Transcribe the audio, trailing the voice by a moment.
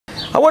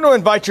I want to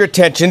invite your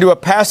attention to a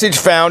passage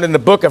found in the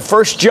book of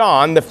 1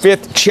 John, the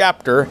 5th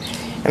chapter,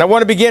 and I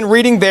want to begin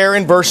reading there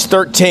in verse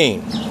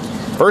 13.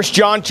 1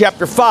 John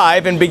chapter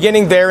 5 and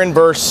beginning there in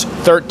verse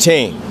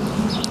 13.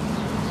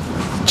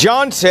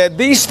 John said,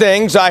 "These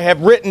things I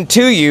have written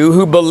to you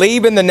who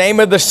believe in the name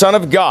of the Son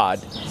of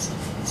God,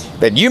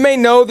 that you may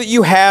know that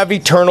you have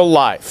eternal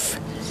life,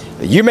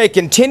 that you may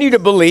continue to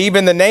believe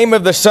in the name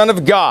of the Son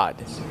of God.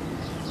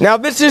 Now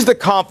this is the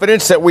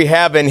confidence that we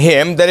have in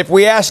Him, that if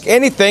we ask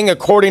anything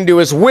according to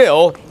His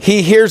will,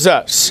 He hears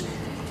us.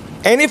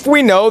 And if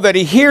we know that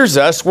He hears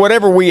us,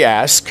 whatever we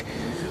ask,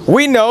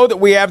 we know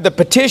that we have the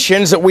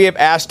petitions that we have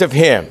asked of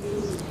Him.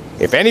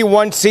 If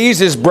anyone sees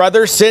his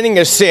brother sinning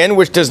a sin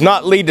which does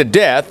not lead to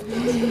death,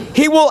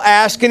 he will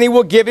ask and He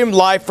will give him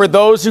life for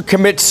those who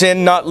commit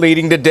sin not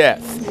leading to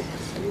death.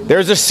 There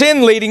is a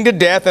sin leading to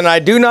death, and I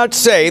do not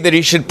say that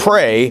he should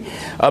pray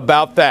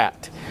about that.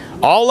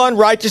 All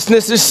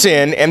unrighteousness is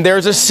sin, and there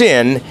is a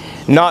sin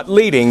not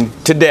leading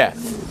to death."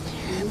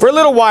 For a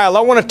little while, I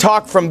want to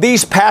talk from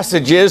these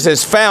passages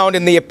as found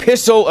in the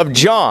Epistle of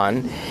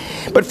John.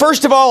 But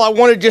first of all, I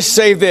want to just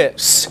say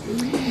this,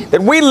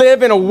 that we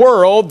live in a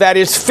world that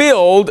is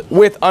filled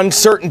with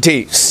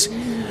uncertainties.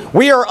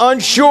 We are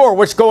unsure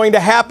what's going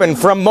to happen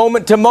from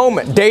moment to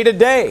moment, day to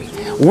day,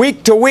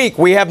 week to week.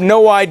 We have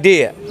no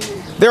idea.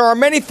 There are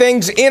many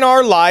things in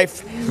our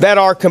life that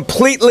are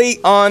completely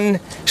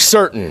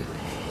uncertain.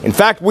 In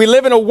fact, we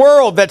live in a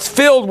world that's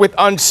filled with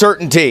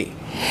uncertainty.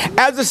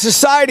 As a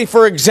society,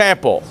 for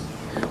example,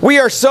 we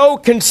are so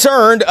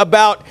concerned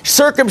about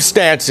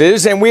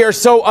circumstances and we are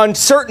so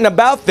uncertain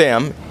about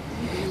them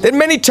that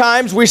many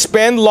times we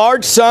spend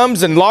large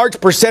sums and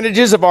large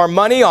percentages of our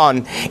money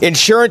on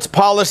insurance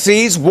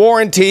policies,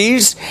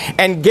 warranties,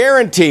 and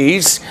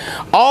guarantees,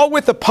 all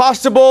with the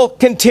possible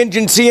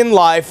contingency in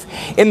life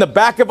in the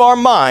back of our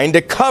mind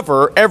to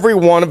cover every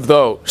one of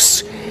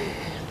those.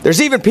 There's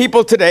even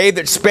people today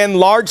that spend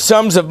large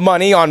sums of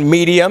money on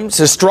mediums,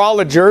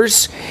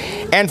 astrologers,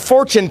 and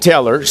fortune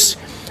tellers,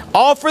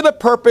 all for the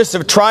purpose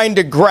of trying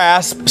to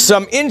grasp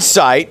some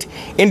insight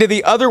into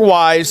the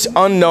otherwise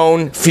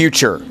unknown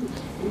future.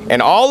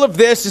 And all of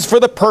this is for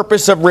the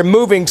purpose of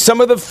removing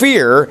some of the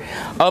fear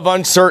of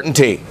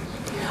uncertainty.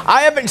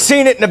 I haven't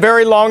seen it in a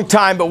very long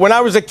time, but when I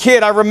was a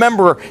kid, I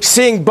remember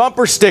seeing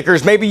bumper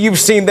stickers. Maybe you've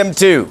seen them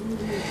too.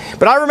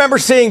 But I remember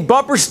seeing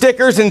bumper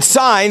stickers and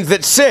signs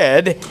that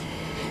said,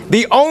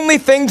 "The only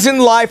things in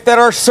life that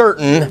are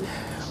certain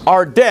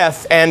are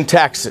death and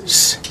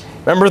taxes."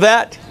 Remember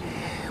that?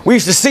 We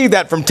used to see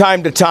that from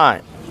time to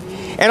time.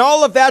 And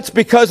all of that's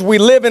because we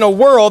live in a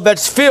world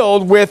that's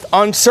filled with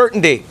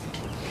uncertainty.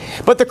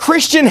 But the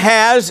Christian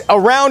has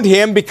around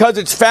him, because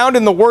it's found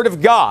in the Word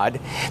of God,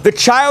 the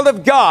child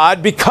of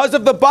God, because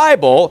of the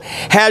Bible,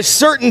 has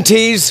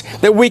certainties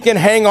that we can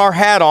hang our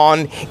hat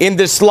on in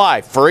this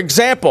life. For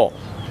example,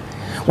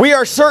 we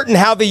are certain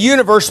how the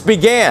universe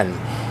began,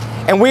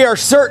 and we are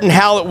certain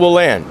how it will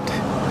end.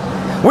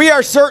 We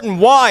are certain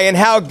why and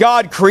how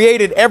God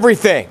created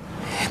everything.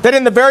 That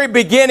in the very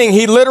beginning,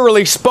 He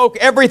literally spoke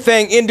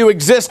everything into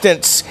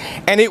existence,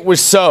 and it was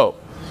so.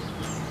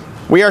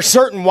 We are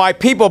certain why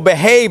people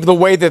behave the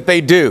way that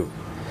they do.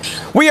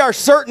 We are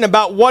certain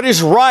about what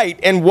is right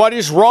and what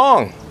is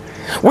wrong.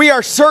 We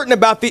are certain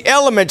about the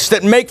elements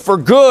that make for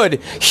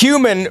good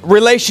human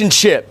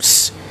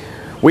relationships.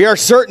 We are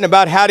certain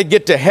about how to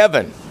get to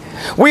heaven.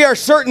 We are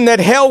certain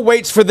that hell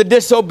waits for the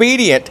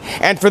disobedient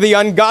and for the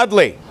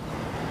ungodly.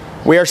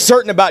 We are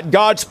certain about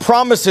God's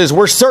promises.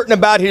 We're certain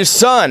about His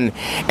Son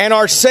and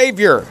our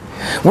Savior.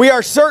 We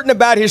are certain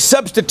about His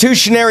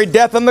substitutionary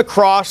death on the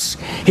cross,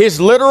 His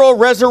literal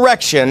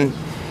resurrection,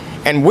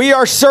 and we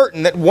are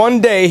certain that one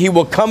day He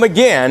will come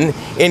again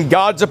in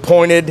God's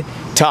appointed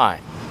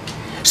time.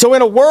 So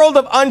in a world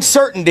of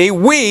uncertainty,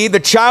 we, the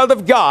child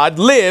of God,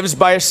 lives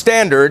by a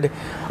standard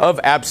of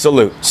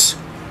absolutes.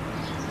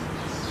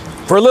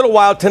 For a little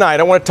while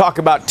tonight, I want to talk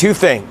about two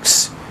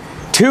things,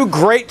 two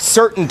great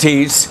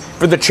certainties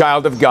for the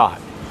child of God.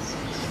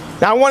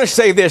 Now I want to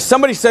say this.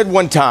 Somebody said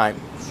one time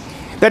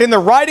that in the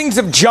writings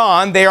of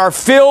John, they are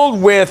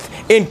filled with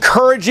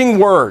encouraging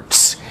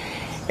words.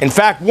 In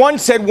fact, one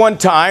said one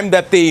time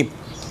that the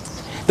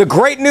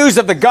great news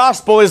of the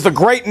gospel is the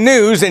great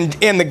news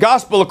in the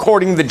gospel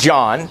according to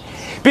John,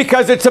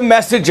 because it's a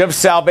message of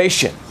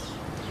salvation.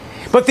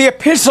 But the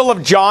epistle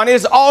of John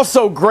is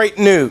also great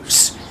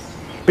news,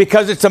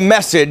 because it's a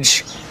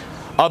message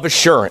of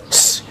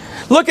assurance.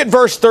 Look at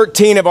verse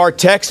 13 of our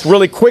text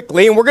really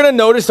quickly, and we're going to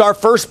notice our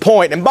first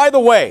point. And by the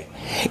way,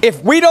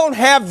 if we don't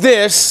have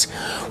this,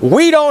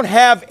 we don't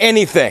have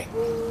anything.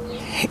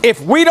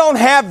 If we don't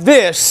have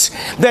this,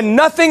 then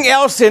nothing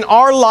else in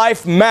our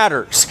life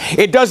matters.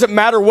 It doesn't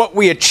matter what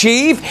we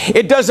achieve.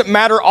 It doesn't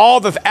matter all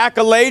the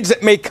accolades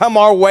that may come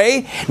our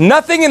way.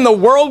 Nothing in the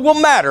world will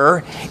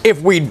matter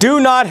if we do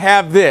not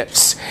have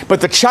this.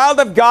 But the child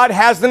of God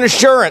has an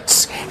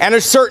assurance and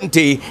a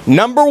certainty.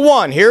 Number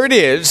one, here it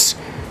is,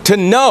 to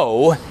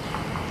know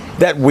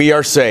that we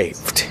are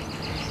saved.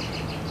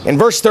 In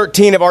verse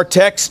 13 of our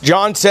text,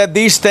 John said,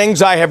 "These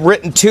things I have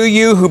written to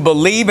you who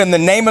believe in the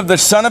name of the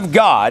Son of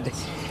God,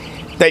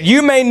 that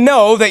you may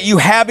know that you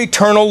have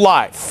eternal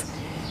life,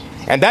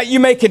 and that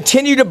you may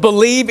continue to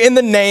believe in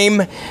the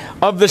name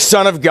of the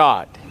Son of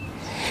God."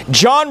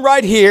 John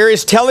right here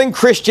is telling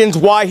Christians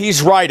why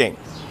he's writing.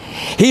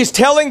 He's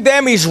telling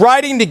them he's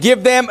writing to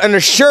give them an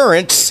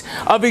assurance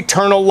of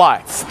eternal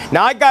life.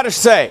 Now, I got to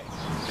say,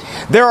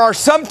 there are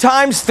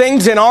sometimes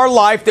things in our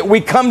life that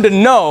we come to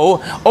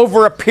know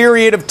over a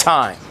period of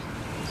time.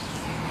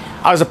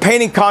 I was a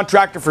painting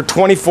contractor for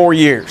 24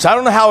 years. I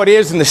don't know how it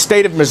is in the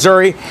state of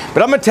Missouri,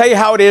 but I'm going to tell you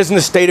how it is in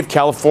the state of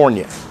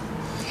California.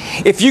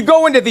 If you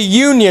go into the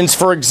unions,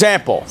 for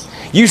example,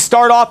 you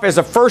start off as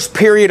a first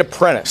period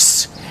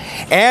apprentice.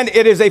 And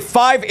it is a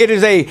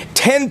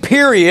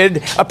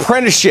 10-period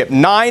apprenticeship,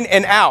 9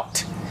 and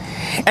out.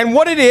 And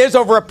what it is,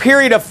 over a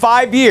period of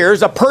 5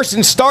 years, a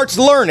person starts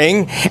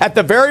learning at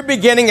the very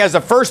beginning as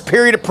a first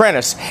period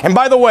apprentice. And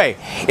by the way,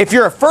 if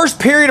you're a first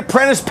period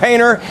apprentice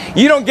painter,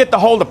 you don't get to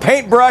hold a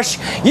paintbrush.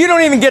 You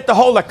don't even get to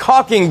hold a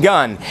caulking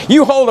gun.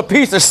 You hold a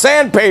piece of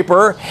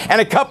sandpaper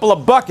and a couple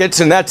of buckets,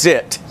 and that's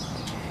it.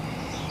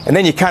 And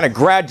then you kind of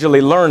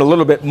gradually learn a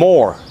little bit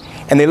more,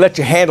 and they let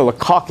you handle a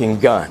caulking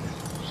gun.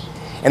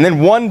 And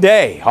then one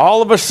day,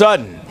 all of a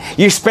sudden,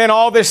 you spend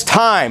all this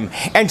time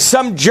and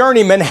some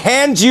journeyman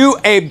hands you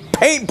a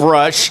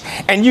paintbrush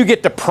and you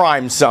get to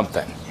prime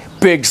something.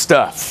 Big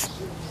stuff.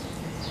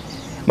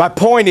 My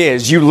point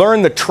is, you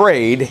learn the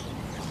trade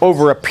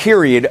over a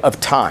period of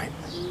time.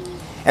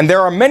 And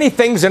there are many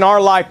things in our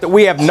life that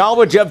we have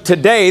knowledge of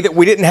today that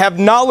we didn't have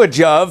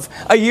knowledge of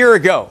a year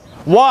ago.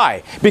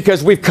 Why?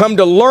 Because we've come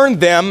to learn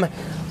them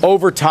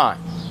over time.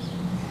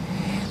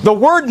 The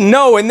word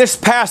know in this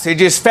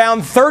passage is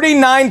found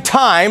 39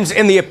 times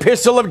in the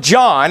Epistle of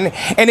John,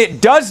 and it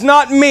does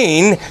not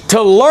mean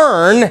to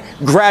learn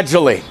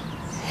gradually.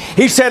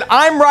 He said,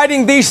 "I'm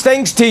writing these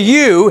things to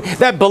you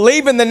that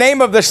believe in the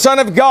name of the Son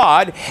of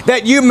God,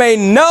 that you may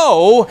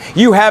know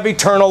you have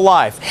eternal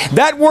life."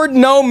 That word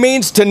know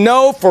means to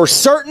know for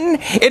certain.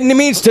 It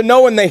means to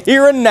know in the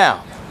here and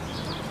now.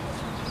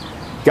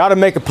 Got to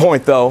make a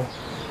point, though.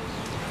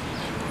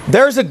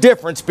 There's a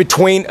difference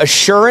between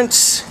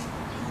assurance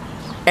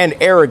and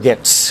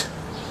arrogance.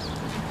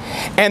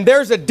 And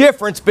there's a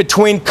difference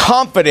between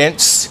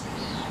confidence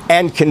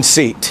and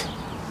conceit.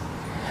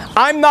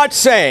 I'm not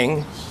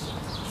saying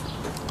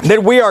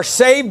that we are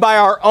saved by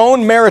our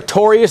own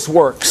meritorious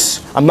works.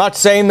 I'm not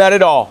saying that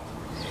at all.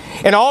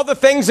 And all the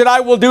things that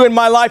I will do in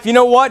my life, you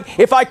know what?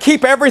 If I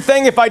keep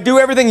everything, if I do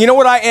everything, you know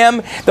what I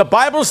am? The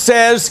Bible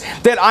says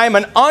that I am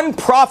an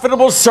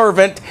unprofitable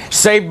servant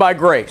saved by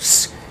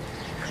grace.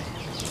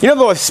 You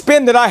know, the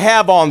spin that I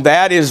have on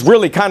that is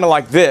really kind of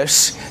like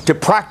this, to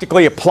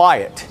practically apply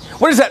it.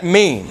 What does that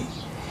mean?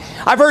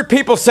 I've heard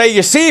people say,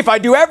 you see, if I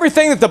do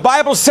everything that the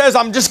Bible says,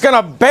 I'm just going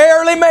to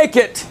barely make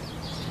it.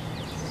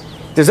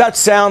 Does that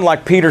sound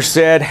like Peter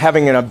said,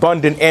 having an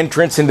abundant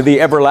entrance into the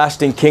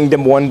everlasting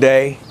kingdom one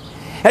day?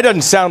 That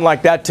doesn't sound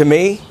like that to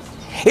me.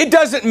 It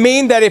doesn't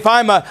mean that if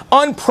I'm an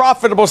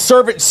unprofitable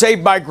servant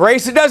saved by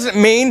grace, it doesn't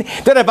mean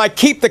that if I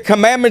keep the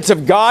commandments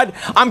of God,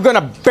 I'm going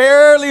to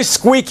barely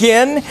squeak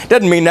in.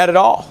 Doesn't mean that at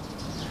all.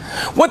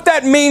 What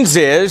that means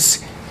is,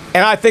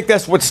 and I think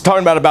that's what it's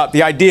talking about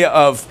the idea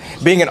of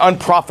being an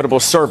unprofitable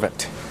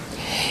servant.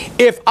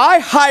 If I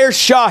hire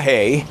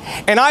Shahay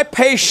and I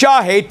pay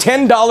Shahay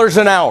 $10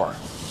 an hour,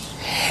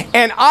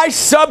 and I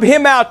sub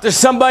him out to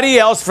somebody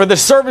else for the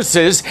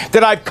services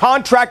that I've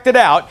contracted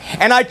out,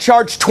 and I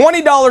charge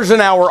 $20 an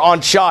hour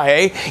on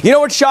Shahay, you know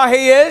what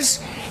Shahay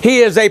is? He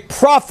is a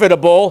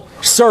profitable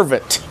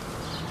servant.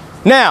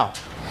 Now,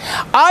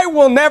 I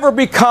will never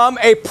become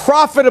a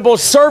profitable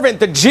servant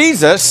to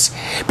Jesus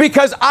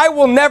because I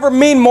will never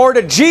mean more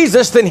to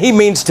Jesus than he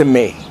means to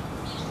me.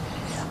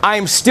 I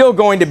am still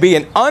going to be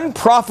an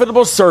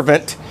unprofitable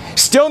servant,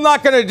 still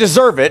not going to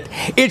deserve it.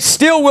 It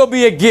still will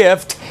be a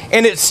gift,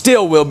 and it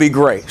still will be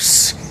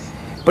grace.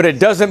 But it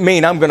doesn't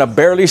mean I'm going to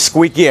barely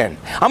squeak in.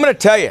 I'm going to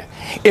tell you,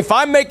 if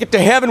I make it to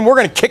heaven, we're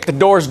going to kick the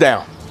doors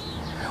down.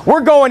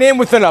 We're going in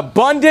with an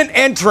abundant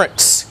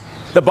entrance,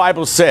 the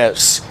Bible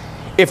says,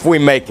 if we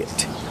make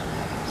it.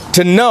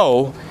 To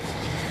know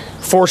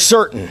for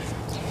certain.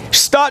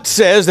 Stott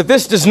says that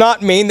this does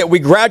not mean that we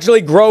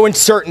gradually grow in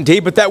certainty,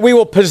 but that we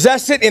will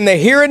possess it in the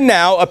here and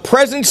now, a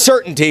present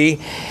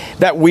certainty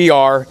that we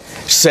are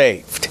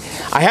saved.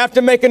 I have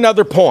to make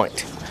another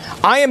point.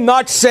 I am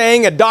not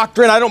saying a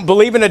doctrine, I don't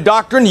believe in a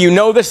doctrine, you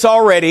know this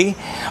already,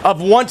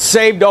 of once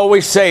saved,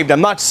 always saved.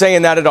 I'm not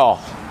saying that at all.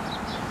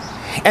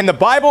 And the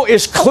Bible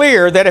is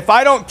clear that if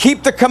I don't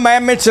keep the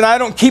commandments and I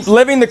don't keep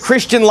living the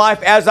Christian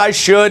life as I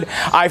should,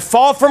 I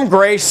fall from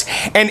grace.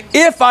 And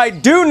if I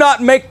do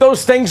not make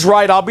those things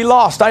right, I'll be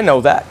lost. I know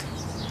that.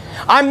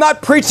 I'm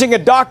not preaching a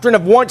doctrine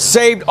of once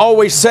saved,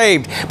 always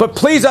saved. But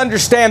please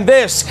understand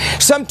this.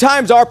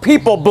 Sometimes our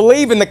people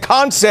believe in the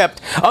concept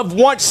of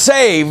once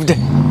saved,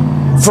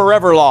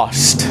 forever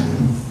lost.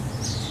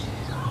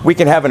 We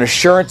can have an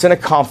assurance and a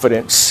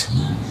confidence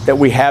that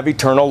we have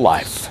eternal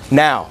life.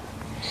 Now,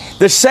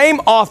 the same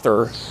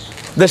author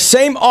the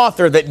same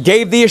author that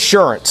gave the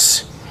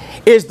assurance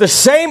is the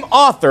same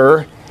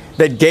author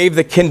that gave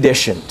the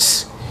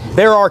conditions.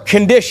 There are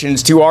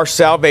conditions to our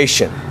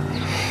salvation.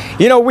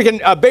 You know, we can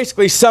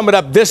basically sum it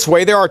up this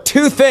way. There are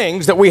two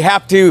things that we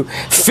have to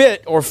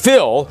fit or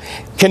fill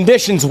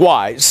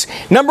conditions-wise.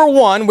 Number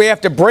one, we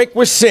have to break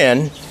with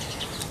sin.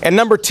 And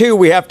number two,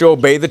 we have to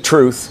obey the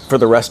truth for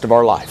the rest of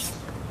our life.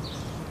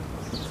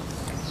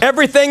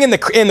 Everything in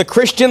the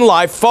Christian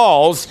life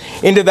falls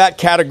into that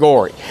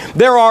category.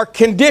 There are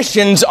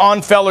conditions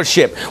on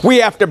fellowship. We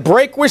have to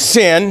break with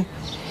sin,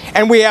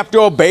 and we have to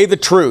obey the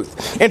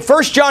truth. In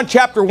 1 John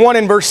chapter 1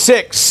 and verse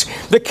 6,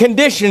 the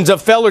conditions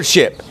of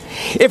fellowship.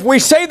 If we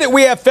say that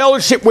we have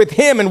fellowship with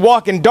Him and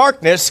walk in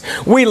darkness,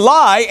 we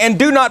lie and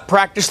do not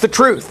practice the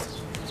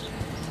truth.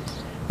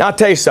 Now I'll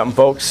tell you something,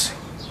 folks.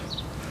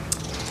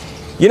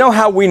 You know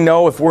how we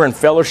know if we're in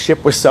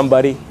fellowship with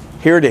somebody?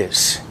 Here it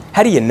is.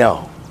 How do you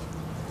know?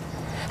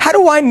 How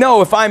do I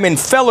know if I'm in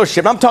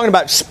fellowship? I'm talking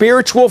about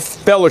spiritual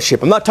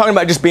fellowship. I'm not talking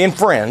about just being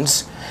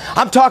friends.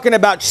 I'm talking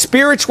about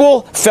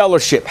spiritual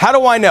fellowship. How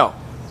do I know?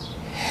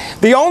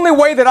 The only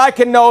way that I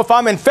can know if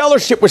I'm in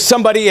fellowship with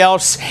somebody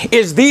else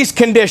is these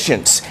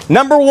conditions.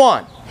 Number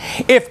one,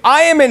 if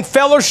I am in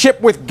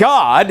fellowship with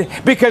God,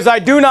 because I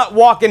do not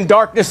walk in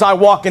darkness, I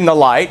walk in the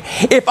light.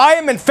 If I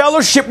am in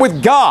fellowship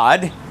with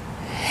God,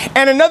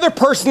 and another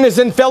person is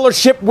in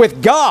fellowship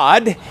with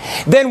God,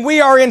 then we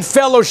are in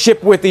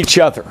fellowship with each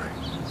other.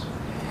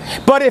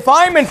 But if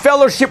I'm in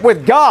fellowship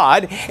with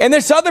God, and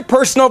this other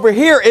person over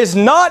here is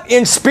not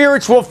in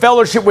spiritual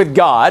fellowship with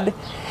God,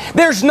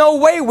 there's no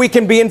way we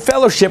can be in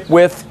fellowship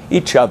with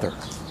each other.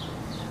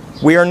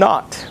 We are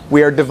not.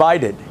 We are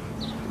divided.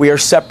 We are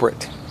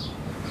separate.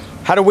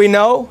 How do we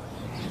know?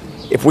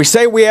 If we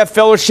say we have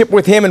fellowship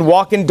with Him and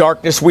walk in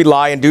darkness, we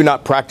lie and do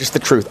not practice the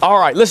truth. All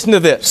right, listen to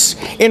this.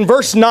 In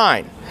verse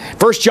 9,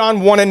 1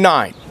 John 1 and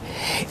 9.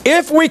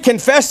 If we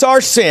confess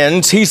our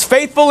sins, He's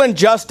faithful and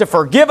just to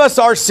forgive us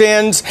our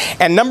sins,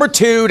 and number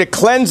two, to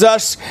cleanse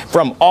us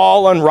from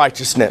all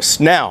unrighteousness.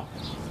 Now,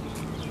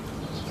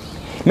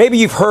 maybe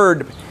you've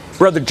heard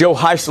Brother Joe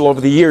Heisel over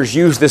the years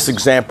use this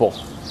example.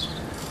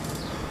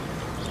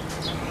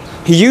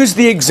 He used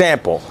the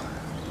example.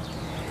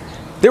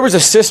 There was a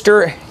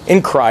sister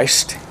in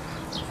Christ,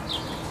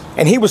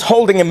 and he was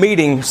holding a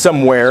meeting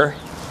somewhere,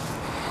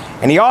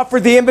 and he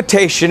offered the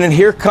invitation, and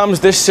here comes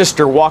this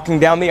sister walking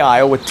down the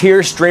aisle with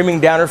tears streaming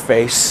down her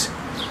face.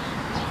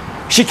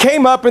 She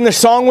came up and the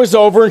song was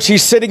over, and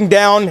she's sitting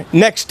down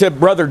next to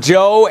Brother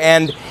Joe,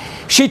 and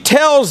she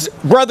tells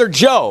Brother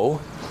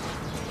Joe,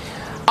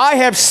 I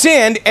have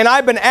sinned, and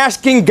I've been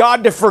asking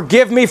God to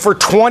forgive me for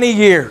 20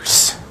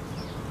 years.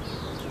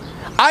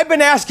 I've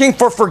been asking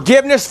for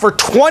forgiveness for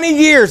 20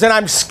 years, and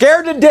I'm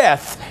scared to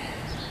death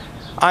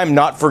I'm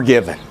not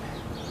forgiven.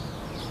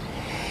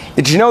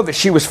 Did you know that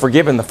she was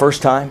forgiven the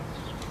first time?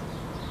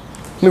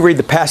 Let me read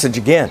the passage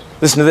again.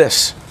 Listen to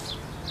this.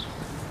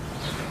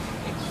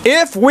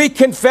 If we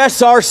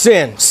confess our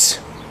sins,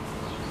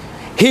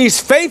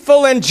 He's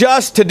faithful and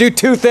just to do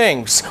two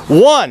things.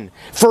 One,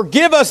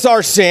 forgive us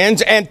our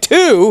sins, and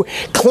two,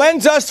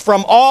 cleanse us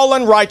from all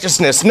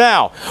unrighteousness.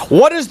 Now,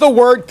 what does the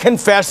word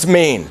confess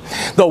mean?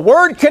 The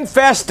word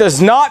confess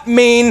does not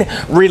mean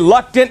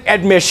reluctant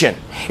admission.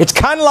 It's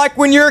kind of like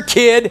when you're a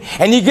kid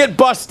and you get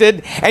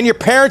busted and your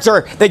parents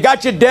they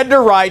got you dead to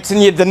rights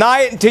and you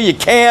deny it until you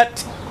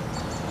can't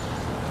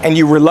and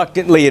you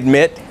reluctantly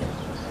admit.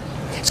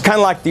 It's kind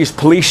of like these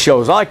police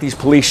shows. I like these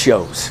police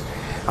shows.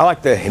 I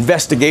like the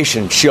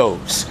investigation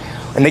shows.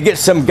 And they get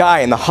some guy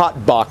in the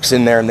hot box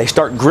in there and they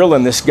start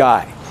grilling this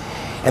guy.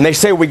 And they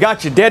say, we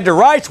got you dead to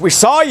rights. We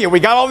saw you. We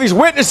got all these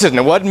witnesses. And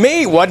it wasn't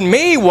me, wasn't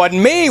me,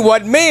 wasn't me,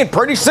 wasn't me. And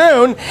pretty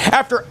soon,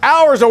 after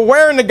hours of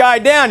wearing the guy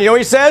down, you know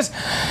what he says?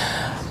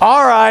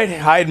 All right,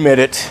 I admit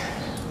it.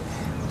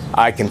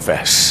 I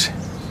confess.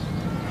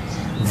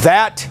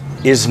 That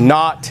is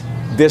not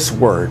this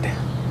word.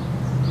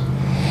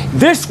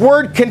 This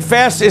word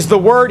confess is the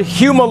word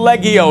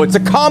homolegio. It's a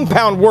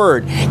compound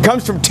word. It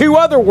comes from two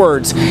other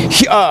words,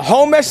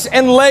 homos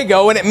and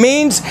lego, and it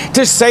means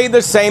to say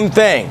the same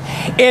thing.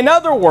 In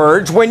other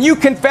words, when you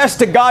confess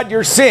to God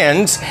your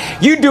sins,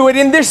 you do it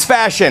in this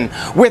fashion,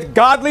 with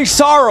godly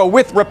sorrow,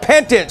 with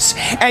repentance,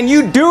 and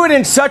you do it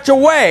in such a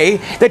way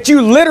that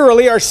you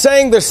literally are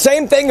saying the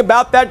same thing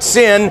about that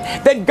sin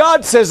that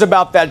God says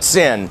about that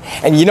sin.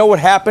 And you know what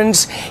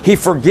happens? He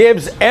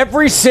forgives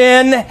every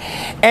sin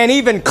and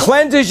even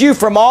cleanses you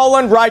from all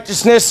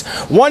unrighteousness.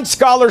 One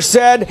scholar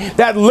said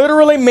that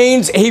literally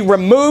means He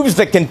removes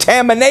the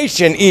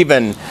contamination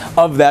even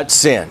of that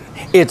sin.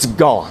 It's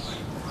gone.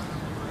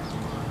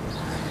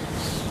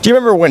 Do you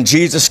remember when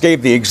Jesus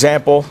gave the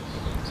example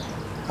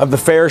of the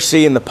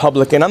Pharisee and the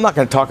publican? I'm not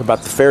going to talk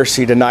about the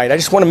Pharisee tonight. I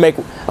just want to make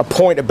a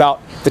point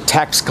about the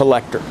tax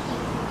collector.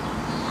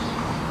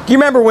 Do you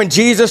remember when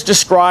Jesus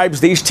describes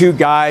these two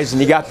guys,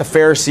 and you got the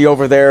Pharisee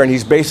over there, and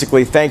he's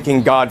basically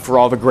thanking God for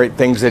all the great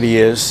things that he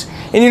is?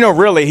 And you know,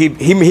 really,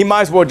 he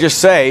might as well just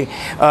say,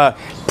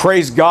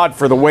 praise God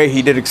for the way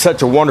He did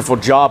such a wonderful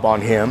job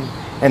on him,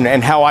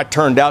 and how I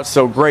turned out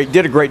so great,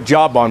 did a great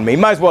job on me. He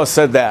might as well have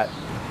said that.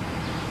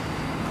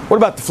 What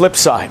about the flip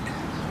side?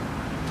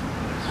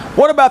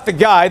 What about the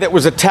guy that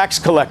was a tax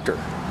collector?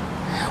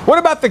 What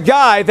about the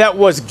guy that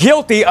was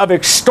guilty of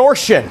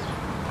extortion?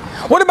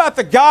 What about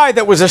the guy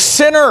that was a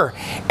sinner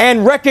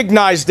and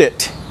recognized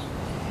it?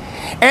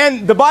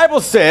 And the Bible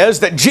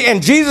says that,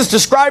 and Jesus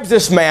describes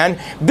this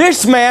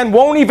man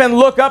won't even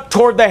look up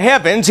toward the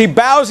heavens. He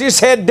bows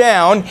his head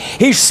down.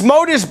 He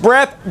smote his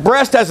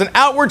breast as an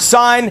outward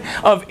sign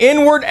of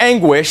inward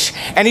anguish.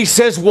 And he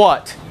says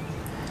what?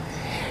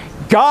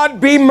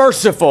 God be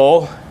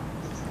merciful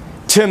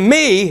to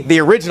me, the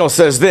original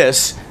says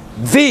this,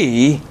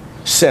 the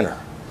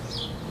sinner.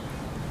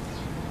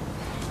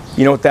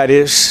 You know what that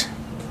is?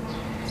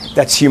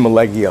 That's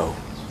humilegio.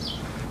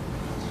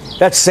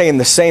 That's saying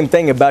the same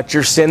thing about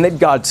your sin that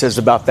God says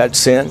about that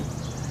sin.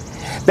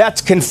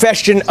 That's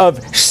confession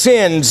of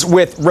sins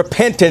with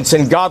repentance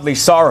and godly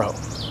sorrow.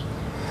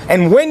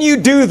 And when you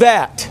do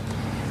that,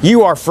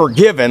 you are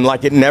forgiven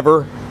like it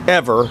never,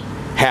 ever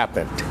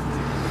happened.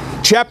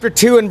 Chapter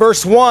 2 and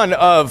verse 1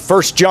 of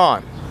 1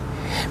 John.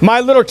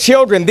 My little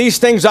children, these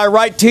things I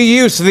write to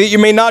you so that you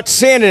may not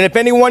sin. And if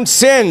anyone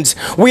sins,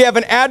 we have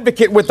an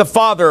advocate with the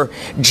Father,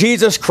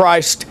 Jesus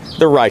Christ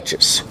the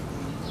righteous.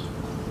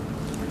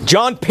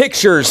 John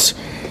pictures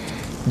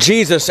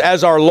Jesus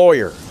as our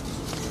lawyer,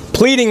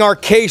 pleading our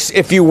case,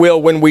 if you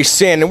will, when we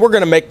sin. And we're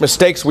going to make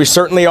mistakes. We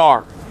certainly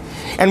are.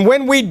 And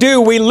when we do,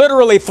 we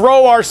literally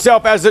throw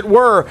ourselves, as it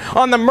were,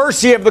 on the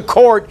mercy of the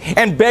court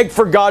and beg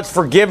for God's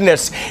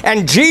forgiveness.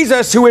 And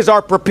Jesus, who is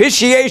our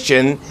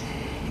propitiation,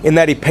 in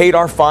that He paid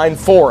our fine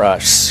for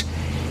us.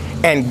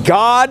 And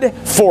God,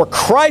 for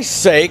Christ's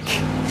sake,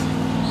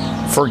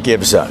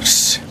 forgives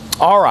us.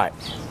 All right.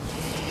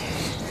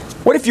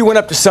 What if you went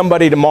up to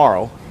somebody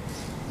tomorrow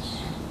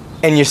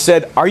and you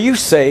said, are you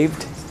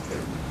saved?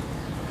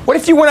 What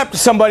if you went up to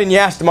somebody and you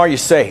asked them, are you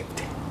saved?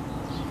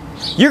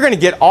 You're going to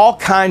get all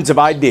kinds of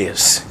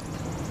ideas.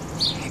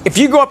 If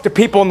you go up to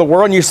people in the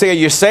world and you say, are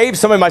you saved?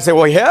 Somebody might say,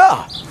 well,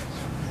 yeah.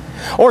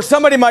 Or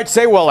somebody might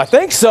say, well, I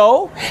think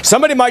so.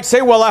 Somebody might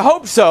say, well, I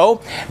hope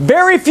so.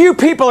 Very few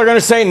people are going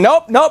to say,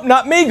 nope, nope,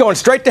 not me, going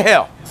straight to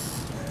hell.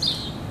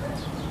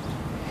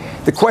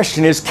 The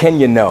question is, can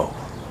you know?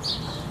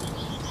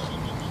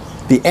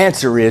 The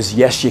answer is,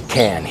 yes, you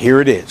can.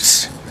 Here it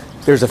is.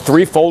 There's a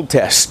threefold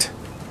test.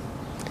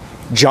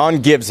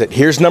 John gives it.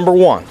 Here's number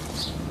one,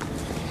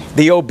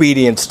 the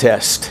obedience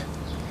test.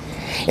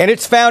 And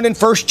it's found in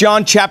 1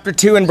 John chapter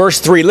 2 and verse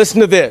 3.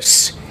 Listen to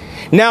this.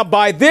 Now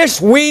by this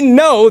we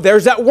know,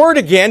 there's that word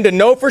again, to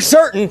know for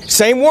certain,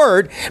 same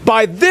word.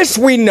 By this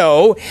we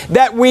know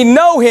that we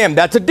know Him.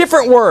 That's a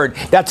different word.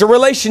 That's a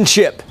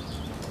relationship.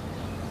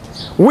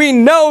 We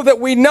know that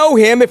we know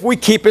Him if we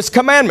keep His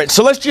commandments.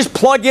 So let's just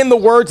plug in the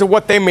words of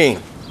what they mean.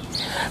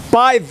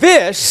 By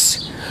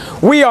this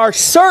we are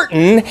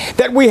certain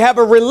that we have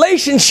a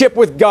relationship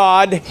with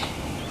God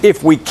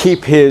if we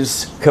keep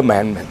His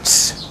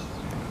commandments.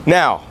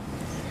 Now,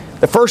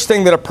 the first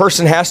thing that a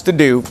person has to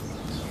do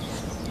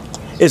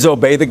is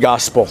obey the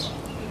gospel.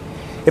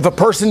 If a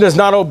person does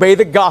not obey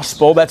the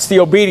gospel, that's the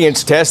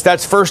obedience test.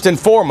 That's first and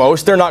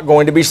foremost, they're not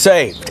going to be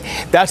saved.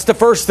 That's the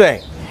first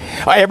thing.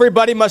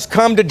 Everybody must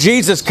come to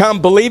Jesus,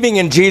 come believing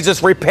in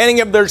Jesus,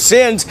 repenting of their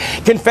sins,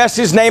 confess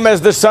His name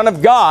as the Son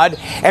of God,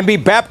 and be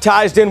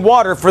baptized in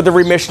water for the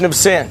remission of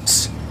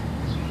sins.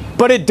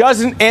 But it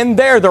doesn't end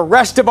there. The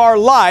rest of our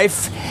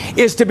life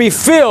is to be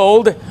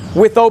filled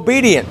with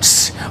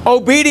obedience.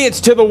 Obedience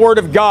to the Word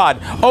of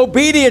God.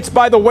 Obedience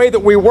by the way that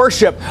we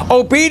worship.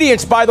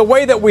 Obedience by the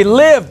way that we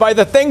live, by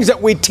the things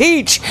that we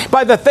teach,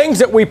 by the things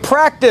that we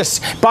practice,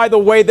 by the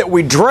way that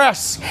we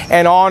dress,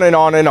 and on and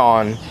on and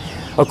on,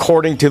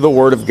 according to the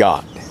Word of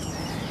God.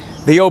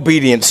 The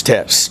obedience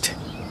test.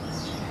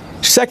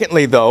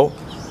 Secondly,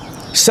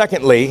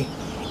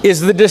 is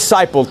the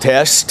disciple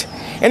test.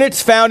 And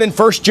it's found in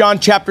 1 John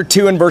chapter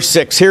 2 and verse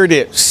 6. Here it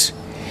is.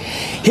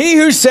 He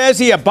who says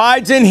he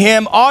abides in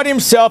Him ought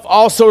himself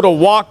also to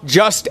walk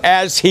just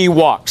as He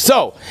walked.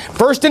 So,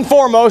 first and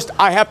foremost,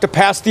 I have to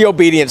pass the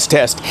obedience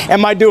test.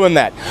 Am I doing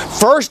that?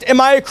 First,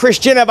 am I a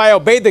Christian? Have I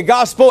obeyed the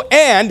gospel?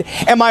 And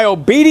am I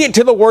obedient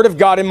to the Word of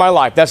God in my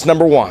life? That's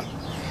number one.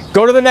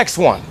 Go to the next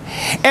one.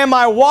 Am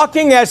I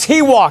walking as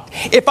He walked?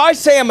 If I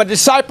say I'm a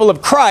disciple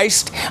of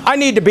Christ, I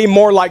need to be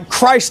more like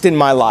Christ in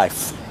my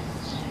life.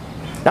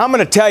 Now I'm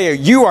going to tell you,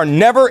 you are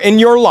never in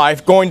your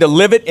life going to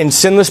live it in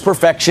sinless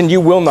perfection.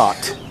 You will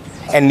not.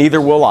 And neither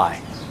will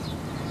I.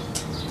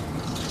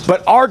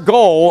 But our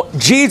goal,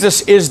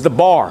 Jesus is the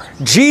bar.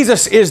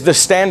 Jesus is the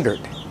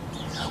standard.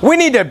 We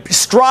need to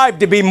strive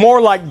to be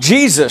more like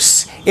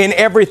Jesus in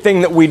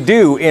everything that we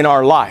do in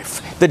our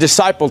life. The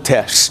disciple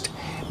test.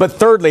 But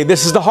thirdly,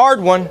 this is the hard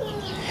one.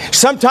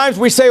 Sometimes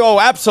we say, oh,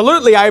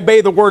 absolutely, I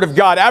obey the Word of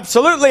God.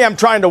 Absolutely, I'm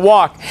trying to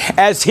walk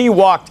as He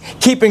walked,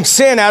 keeping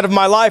sin out of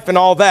my life and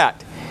all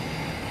that.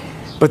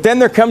 But then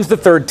there comes the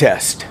third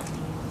test.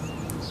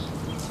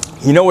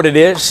 You know what it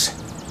is?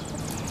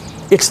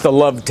 It's the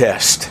love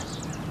test.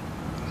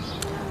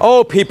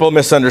 Oh, people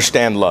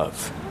misunderstand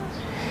love.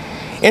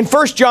 In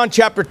 1 John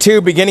chapter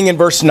 2, beginning in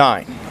verse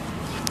 9,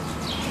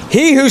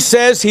 He who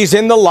says he's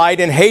in the light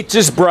and hates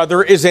his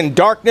brother is in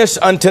darkness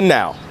unto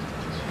now.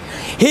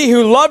 He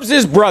who loves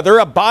his brother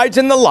abides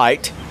in the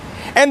light,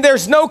 and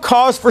there's no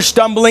cause for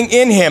stumbling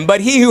in him.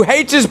 But he who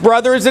hates his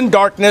brother is in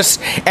darkness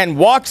and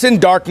walks in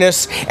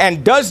darkness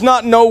and does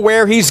not know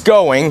where he's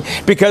going,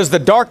 because the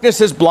darkness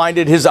has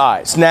blinded his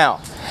eyes.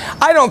 Now,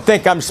 I don't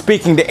think I'm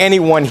speaking to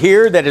anyone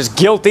here that is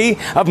guilty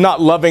of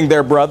not loving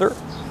their brother.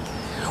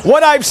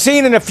 What I've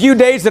seen in a few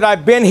days that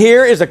I've been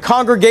here is a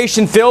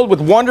congregation filled with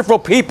wonderful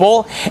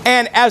people,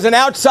 and as an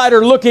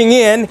outsider looking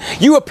in,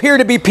 you appear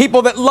to be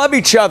people that love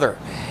each other.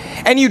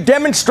 And you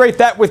demonstrate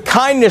that with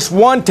kindness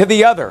one to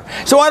the other.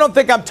 So I don't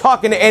think I'm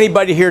talking to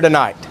anybody here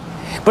tonight.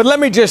 But let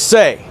me just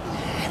say,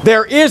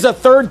 there is a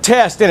third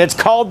test, and it's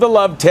called the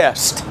love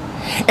test.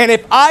 And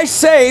if I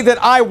say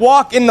that I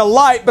walk in the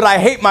light, but I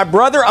hate my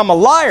brother, I'm a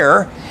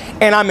liar,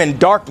 and I'm in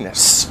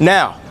darkness.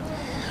 Now,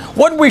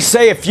 what did we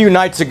say a few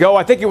nights ago?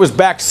 I think it was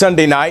back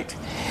Sunday night.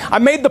 I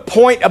made the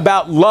point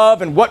about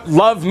love and what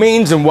love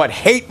means and what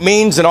hate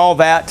means and all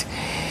that.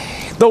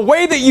 The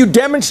way that you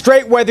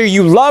demonstrate whether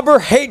you love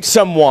or hate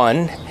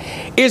someone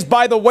is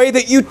by the way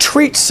that you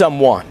treat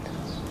someone.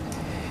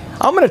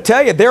 I'm going to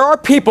tell you, there are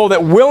people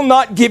that will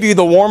not give you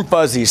the warm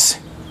fuzzies.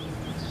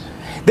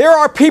 There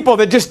are people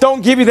that just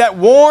don't give you that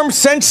warm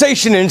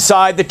sensation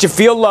inside that you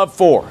feel love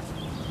for.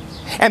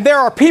 And there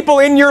are people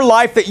in your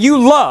life that you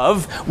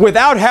love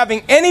without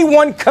having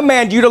anyone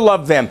command you to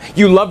love them.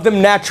 You love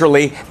them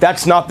naturally.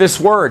 That's not this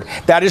word.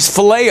 That is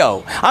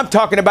phileo. I'm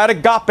talking about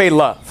agape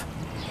love.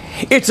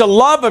 It's a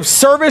love of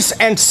service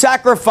and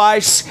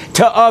sacrifice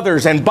to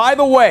others. And by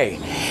the way,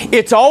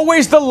 it's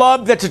always the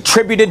love that's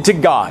attributed to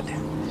God.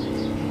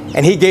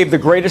 And He gave the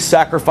greatest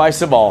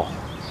sacrifice of all.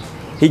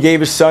 He gave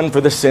His Son for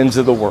the sins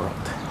of the world.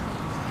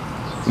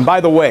 And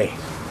by the way,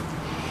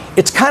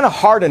 it's kind of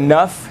hard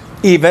enough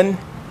even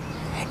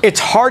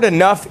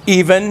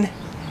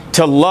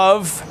to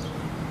love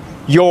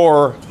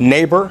your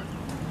neighbor.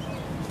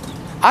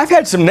 I've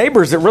had some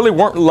neighbors that really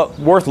weren't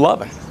worth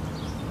loving.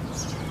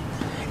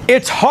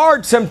 It's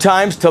hard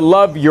sometimes to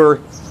love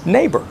your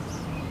neighbor.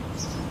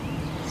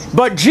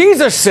 But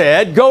Jesus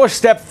said, go a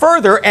step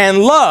further and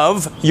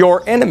love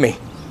your enemy.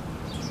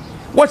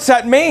 What's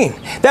that mean?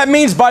 That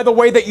means by the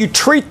way that you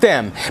treat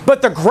them.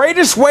 But the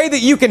greatest way that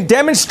you can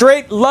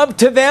demonstrate love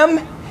to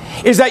them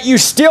is that you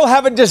still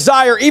have a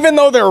desire, even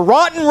though they're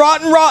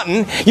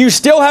rotten, you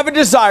still have a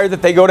desire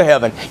that they go to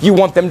heaven. You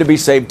want them to be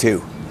saved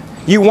too.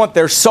 You want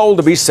their soul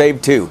to be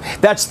saved too.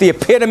 That's the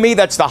epitome,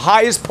 that's the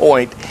highest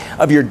point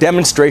of your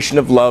demonstration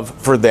of love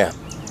for them.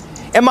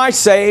 Am I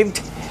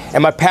saved?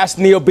 Am I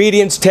passing the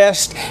obedience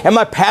test? Am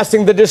I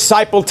passing the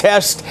disciple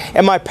test?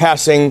 Am I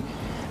passing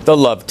the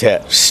love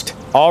test?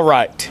 All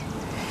right.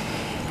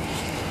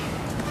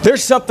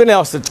 There's something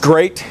else that's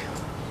great.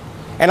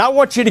 And I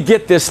want you to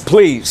get this,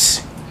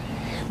 please.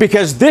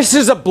 Because this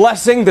is a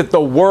blessing that the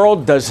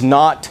world does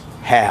not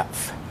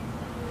have.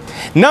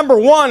 Number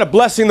one, a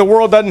blessing the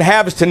world doesn't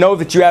have is to know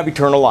that you have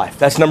eternal life.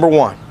 That's number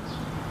one.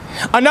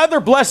 Another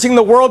blessing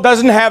the world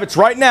doesn't have, it's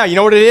right now. You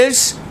know what it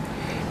is?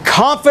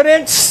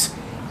 Confidence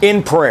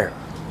in prayer.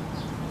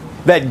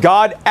 That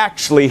God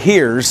actually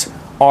hears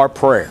our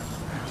prayer.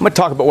 I'm going to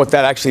talk about what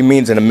that actually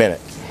means in a minute.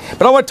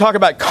 But I want to talk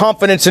about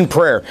confidence in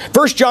prayer.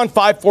 1 John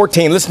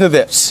 5:14, listen to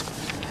this.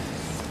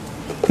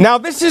 Now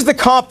this is the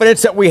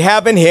confidence that we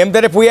have in Him,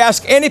 that if we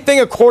ask anything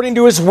according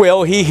to His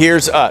will, He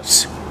hears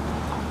us.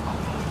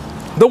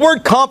 The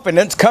word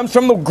confidence comes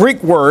from the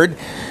Greek word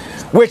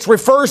which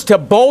refers to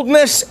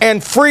boldness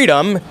and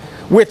freedom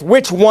with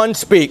which one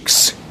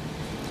speaks.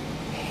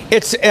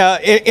 It's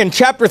in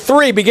chapter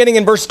 3, beginning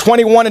in verse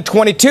 21 and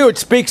 22, it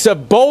speaks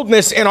of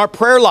boldness in our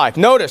prayer life.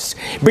 Notice,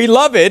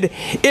 beloved,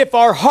 if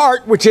our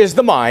heart, which is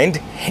the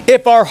mind,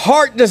 if our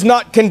heart does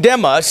not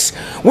condemn us,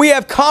 we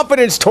have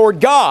confidence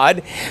toward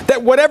God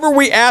that whatever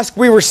we ask,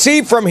 we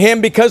receive from Him,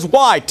 because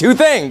why? Two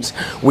things.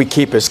 We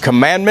keep His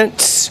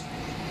commandments,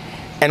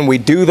 and we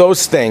do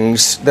those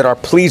things that are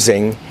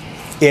pleasing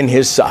in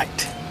His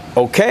sight.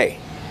 Okay.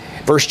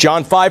 1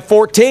 John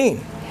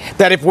 5:14.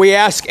 That if we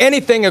ask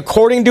anything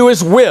according to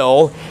His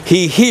will,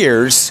 He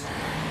hears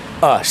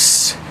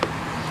us.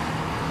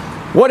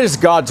 What is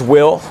God's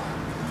will?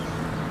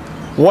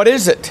 What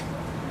is it?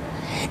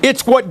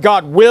 It's what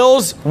God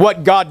wills,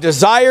 what God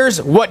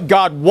desires, what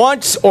God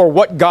wants, or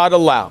what God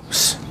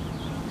allows.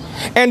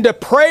 And to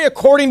pray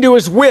according to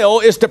His will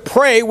is to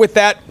pray with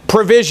that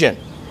provision.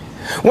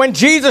 When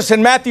Jesus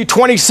in Matthew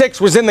 26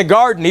 was in the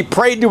garden, He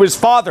prayed to His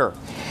Father.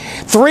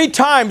 3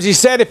 times He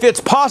said, if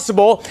it's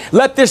possible,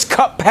 let this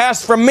cup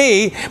pass from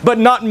me, but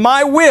not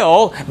my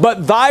will,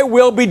 but thy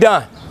will be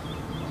done.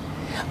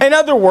 In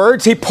other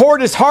words, He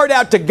poured His heart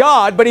out to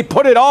God, but He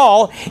put it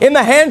all in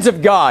the hands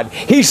of God.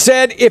 He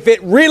said, if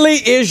it really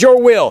is your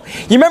will.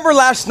 You remember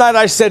last night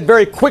I said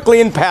very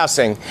quickly in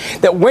passing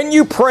that when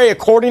you pray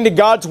according to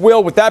God's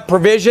will with that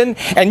provision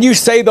and you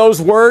say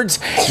those words,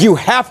 you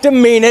have to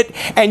mean it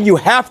and you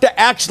have to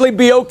actually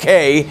be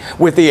okay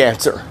with the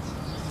answer.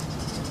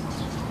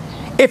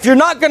 If you're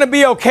not going to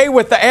be okay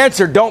with the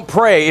answer, don't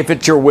pray if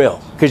it's your will,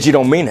 because you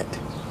don't mean it.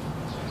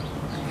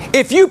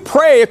 If you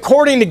pray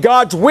according to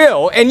God's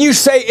will and you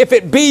say, if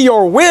it be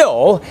your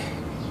will,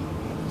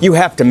 you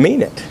have to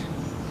mean it.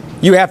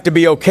 You have to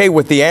be okay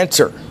with the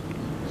answer.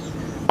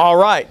 All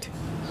right.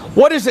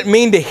 What does it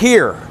mean to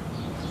hear?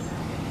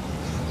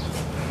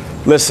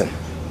 Listen.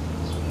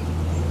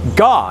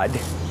 God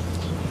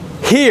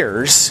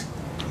hears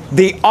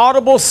the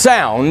audible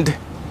sound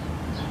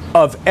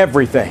of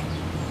everything.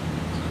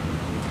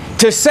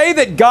 To say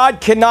that God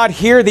cannot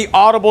hear the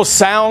audible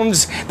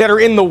sounds that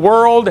are in the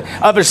world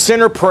of a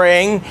sinner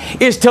praying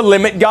is to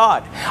limit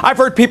God. I've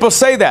heard people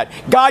say that.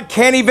 God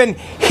can't even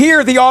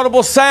hear the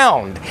audible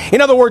sound.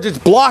 In other words, it's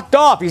blocked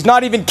off. He's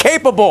not even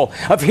capable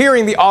of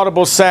hearing the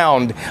audible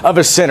sound of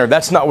a sinner.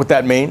 That's not what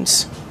that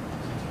means.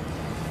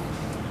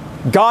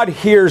 God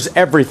hears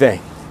everything.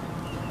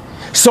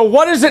 So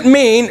what does it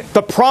mean,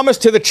 the promise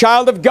to the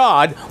child of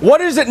God, what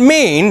does it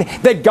mean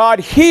that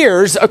God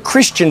hears a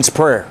Christian's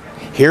prayer?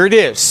 Here it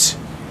is.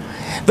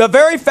 The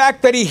very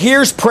fact that He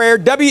hears prayer,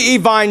 W.E.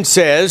 Vine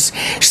says,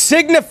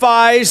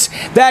 signifies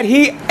that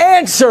He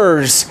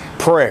answers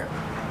prayer.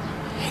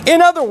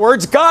 In other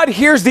words, God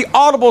hears the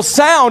audible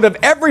sound of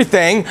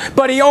everything,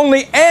 but He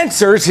only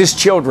answers His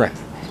children.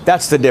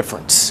 That's the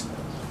difference.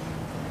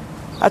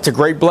 That's a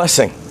great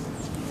blessing.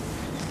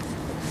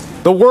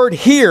 The word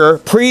hear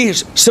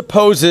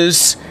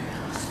presupposes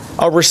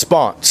a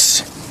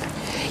response.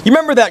 You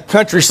remember that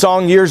country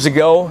song years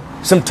ago?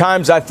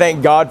 Sometimes I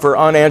thank God for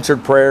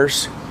unanswered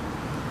prayers.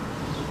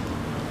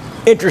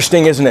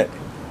 Interesting, isn't it?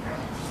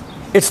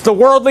 It's the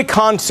worldly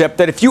concept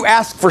that if you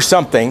ask for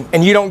something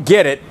and you don't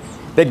get it,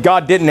 that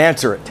God didn't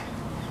answer it.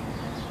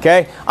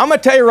 Okay? I'm going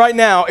to tell you right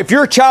now, if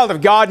you're a child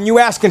of God and you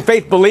ask in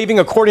faith believing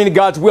according to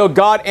God's will,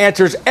 God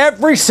answers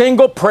every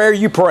single prayer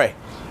you pray.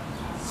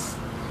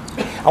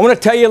 I want to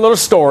tell you a little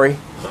story,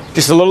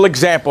 just a little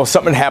example of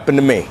something that happened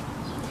to me.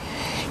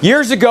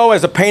 Years ago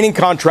as a painting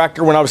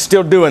contractor, when I was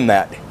still doing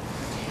that,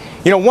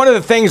 you know, one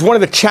of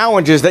the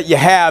challenges that you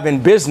have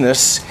in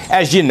business,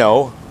 as you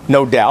know,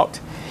 no doubt,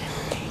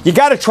 you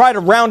got to try to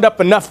round up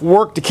enough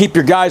work to keep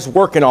your guys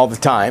working all the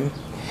time.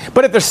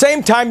 But at the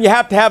same time, you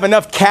have to have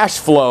enough cash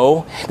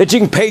flow that you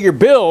can pay your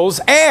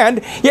bills,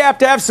 and you have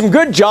to have some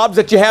good jobs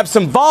that you have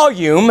some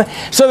volume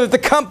so that the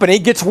company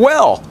gets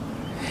well.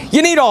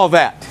 You need all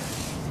that.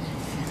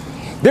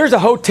 There's a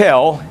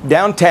hotel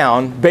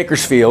downtown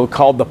Bakersfield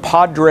called the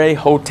Padre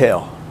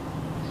Hotel.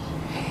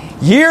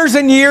 Years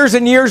and years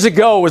and years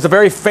ago, it was a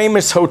very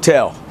famous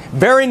hotel.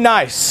 Very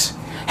nice.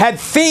 Had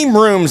theme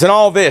rooms and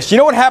all this. You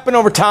know what happened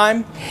over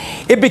time?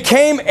 It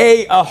became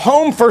a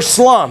home for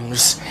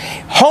slums.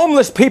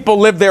 Homeless people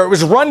lived there. It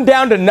was run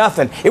down to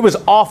nothing. It was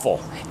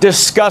awful.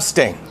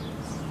 Disgusting.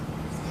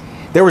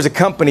 There was a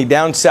company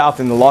down south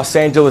in the Los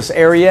Angeles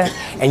area,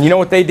 and you know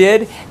what they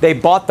did? They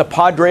bought the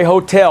Padre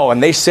Hotel,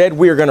 and they said,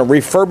 we are going to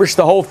refurbish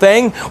the whole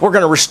thing, we're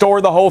going to restore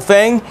the whole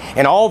thing,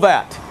 and all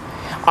that.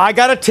 I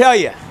got to tell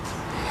you,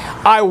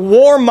 I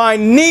wore my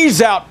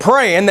knees out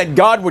praying that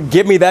God would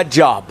give me that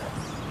job.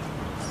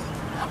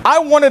 I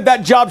wanted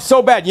that job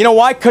so bad. You know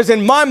why? Because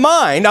in my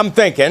mind, I'm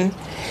thinking,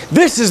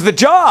 this is the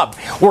job.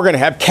 We're going to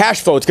have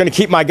cash flow. It's going to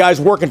keep my guys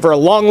working for a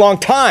long, long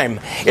time.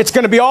 It's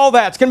going to be all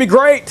that. It's going to be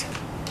great.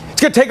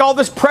 It's going to take all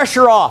this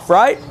pressure off,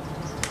 right?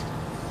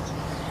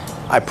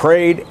 I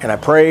prayed and I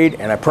prayed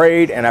and I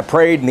prayed and I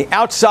prayed, and the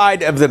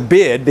outside of the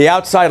bid, the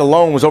outside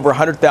alone was over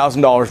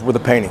 $100,000 worth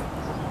of painting.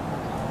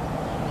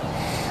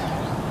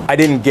 I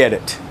didn't get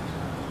it.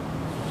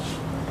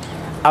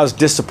 I was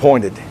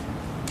disappointed.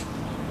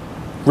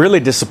 Really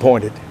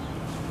disappointed.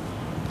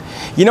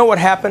 You know what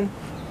happened?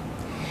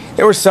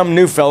 There was some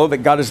new fellow that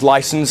got his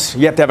license.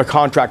 You have to have a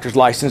contractor's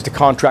license to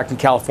contract in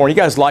California. He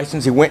got his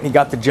license, he went and he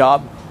got the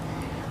job.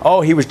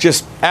 Oh, he was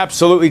just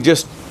absolutely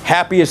just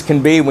happy as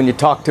can be when you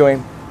talk to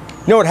him.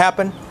 You know what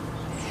happened?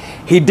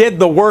 He did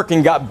the work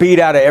and got beat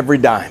out of every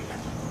dime.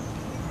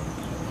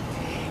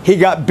 He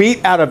got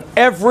beat out of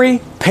every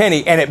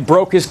penny, and it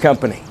broke his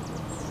company.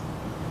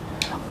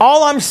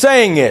 All I'm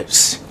saying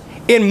is,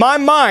 in my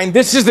mind,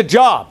 this is the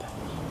job.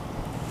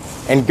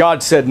 And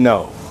God said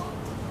no.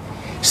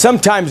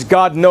 Sometimes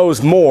God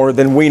knows more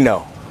than we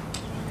know.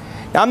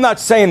 Now, I'm not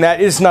saying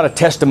that. It's not a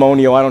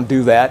testimonial. I don't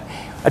do that.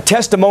 A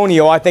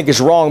testimonial, I think, is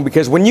wrong,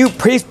 because when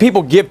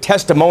people give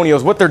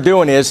testimonials, what they're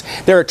doing is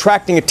they're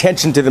attracting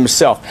attention to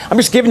themselves. I'm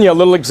just giving you a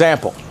little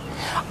example.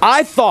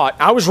 I thought,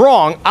 I was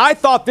wrong, I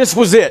thought this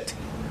was it.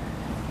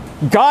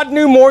 God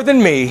knew more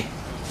than me,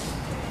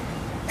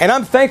 and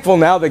I'm thankful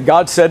now that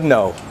God said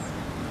no.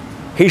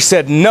 He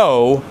said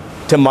no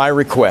to my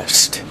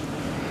request.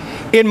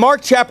 In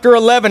Mark chapter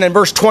 11 and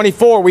verse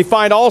 24, we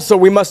find also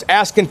we must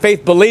ask in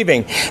faith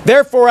believing.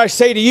 Therefore I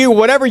say to you,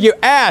 whatever you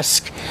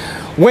ask,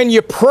 when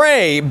you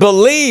pray,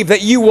 believe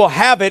that you will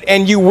have it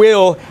and you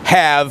will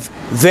have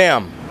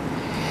them.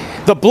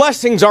 The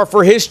blessings are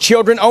for His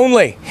children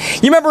only.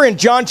 You remember in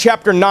John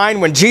chapter 9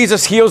 when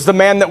Jesus heals the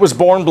man that was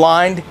born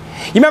blind?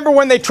 You remember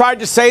when they tried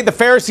to say, the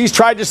Pharisees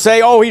tried to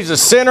say, oh, he's a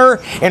sinner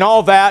and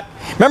all that.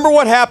 Remember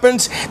what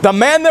happens? The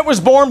man that was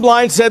born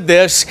blind said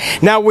this,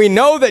 now we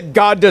know that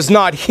God does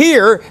not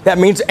hear, that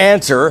means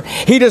answer,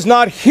 he does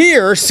not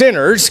hear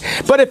sinners,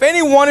 but if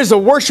anyone is a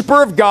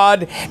worshiper of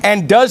God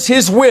and does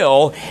his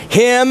will,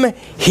 him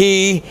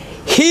he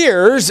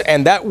hears,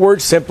 and that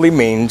word simply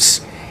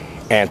means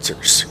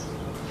answers.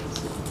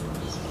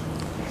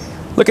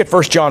 Look at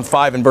 1 John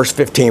 5 and verse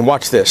 15.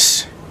 Watch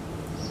this.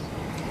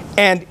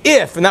 And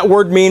if, and that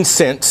word means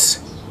since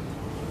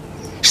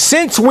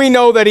we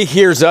know that he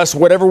hears us,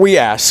 whatever we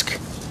ask,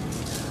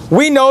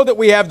 we know that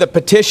we have the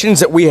petitions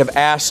that we have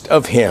asked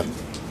of him.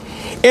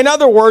 In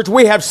other words,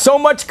 we have so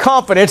much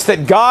confidence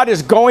that God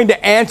is going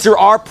to answer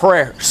our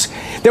prayers,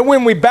 that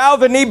when we bow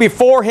the knee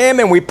before him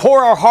and we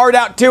pour our heart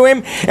out to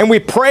him and we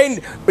pray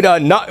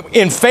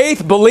in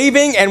faith,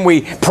 believing, and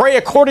we pray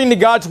according to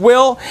God's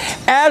will,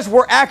 as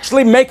we're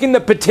actually making the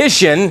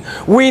petition,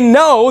 we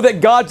know that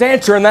God's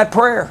answering that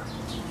prayer.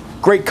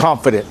 Great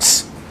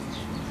confidence,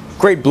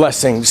 great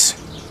blessings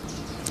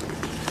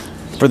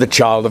for the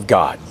child of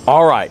God.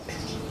 All right.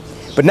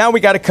 But now we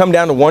got to come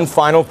down to one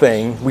final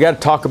thing. We got to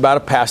talk about a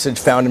passage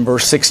found in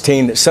verse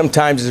 16 that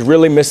sometimes is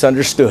really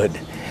misunderstood.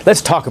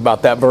 Let's talk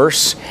about that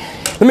verse.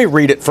 Let me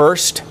read it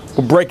first.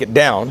 We'll break it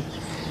down.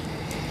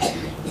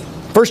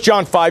 1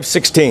 John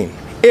 5:16.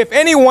 If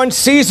anyone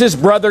sees his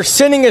brother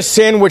sinning a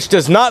sin which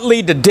does not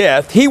lead to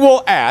death, he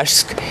will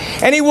ask,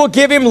 and he will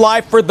give him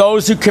life for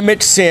those who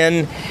commit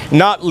sin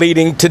not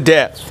leading to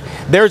death.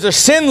 There's a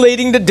sin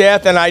leading to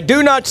death, and I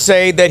do not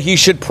say that he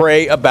should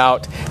pray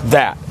about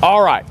that.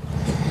 All right.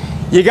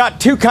 You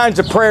got two kinds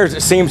of prayers,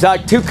 it seems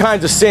like, two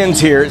kinds of sins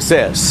here, it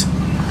says.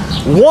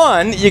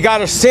 One, you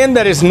got a sin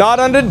that is not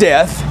unto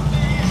death,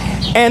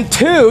 and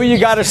two, you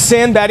got a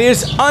sin that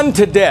is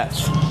unto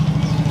death.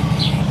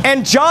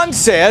 And John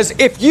says,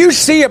 if you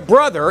see a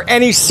brother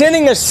and he's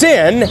sinning a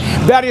sin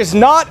that is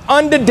not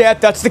unto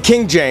death, that's the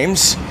King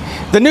James.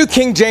 The New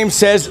King James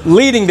says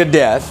leading to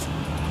death.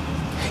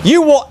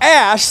 You will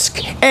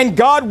ask, and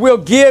God will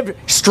give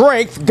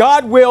strength.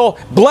 God will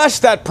bless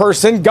that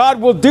person. God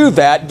will do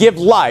that, give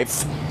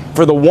life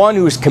for the one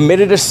who has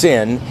committed a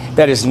sin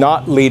that is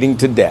not leading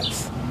to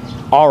death.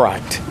 All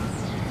right.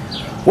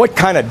 What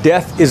kind of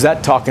death is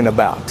that talking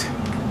about?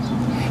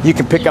 You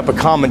can pick up a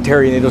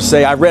commentary and it'll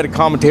say, I read a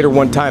commentator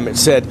one time, it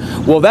said,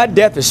 well, that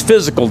death is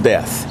physical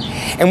death.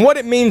 And what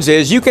it means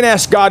is you can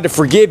ask God to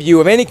forgive you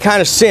of any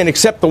kind of sin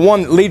except the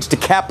one that leads to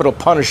capital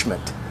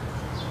punishment.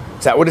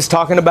 Is that what it's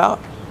talking about?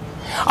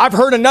 I've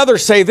heard another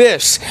say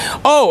this,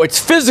 oh, it's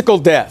physical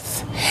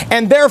death.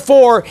 And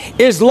therefore,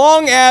 as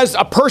long as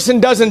a person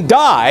doesn't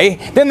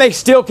die, then they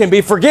still can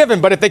be forgiven.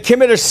 But if they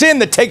commit a sin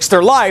that takes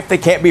their life, they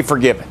can't be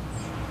forgiven.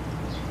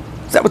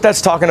 Is that what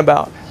that's talking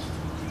about?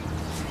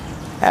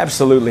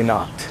 Absolutely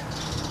not.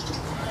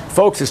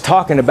 Folks, it's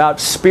talking about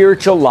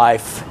spiritual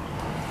life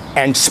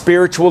and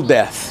spiritual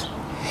death.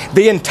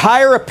 The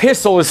entire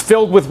epistle is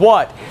filled with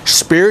what?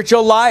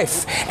 Spiritual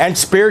life and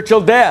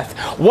spiritual death.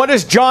 What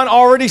does John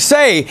already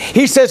say?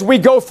 He says we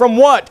go from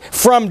what?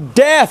 From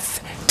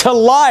death to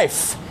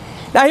life.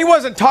 Now, he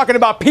wasn't talking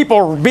about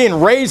people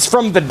being raised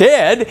from the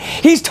dead.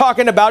 He's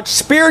talking about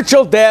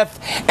spiritual death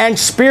and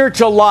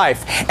spiritual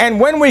life. And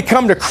when we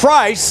come to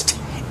Christ,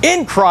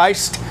 in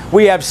Christ,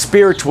 we have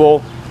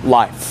spiritual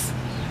life.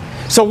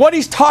 So what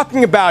he's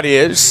talking about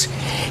is,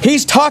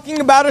 he's talking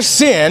about a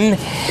sin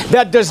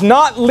that does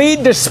not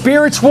lead to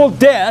spiritual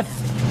death.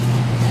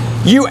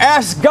 You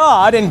ask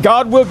God, and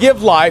God will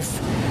give life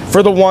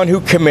for the one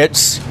who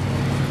commits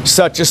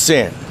such a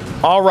sin.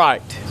 All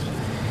right.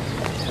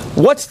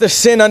 What's the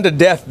sin unto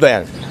death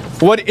then?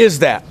 What is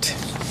that?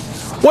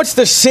 What's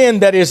the sin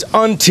that is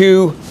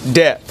unto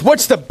death?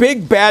 What's the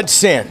big bad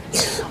sin?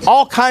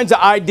 All kinds of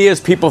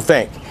ideas people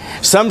think.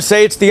 Some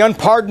say it's the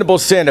unpardonable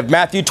sin of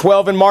Matthew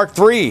 12 and Mark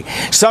 3.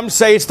 Some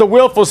say it's the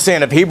willful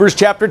sin of Hebrews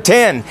chapter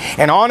 10,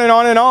 and on and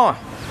on and on.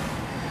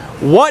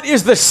 What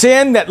is the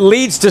sin that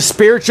leads to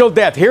spiritual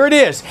death? Here it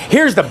is.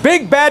 Here's the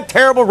big, bad,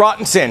 terrible,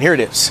 rotten sin. Here it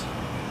is.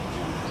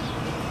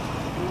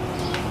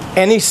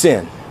 Any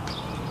sin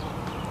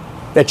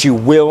that you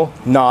will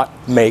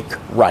not make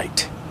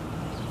right.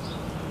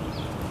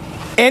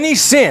 Any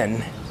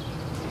sin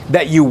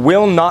that you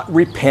will not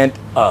repent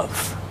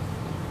of.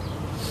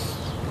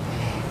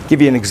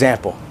 Give you an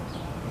example.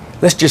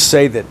 Let's just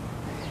say that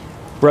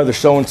brother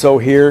so-and-so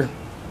here,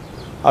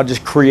 I'll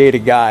just create a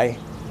guy.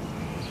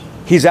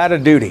 He's out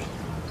of duty.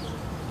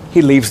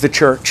 He leaves the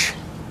church.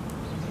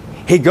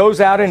 He goes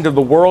out into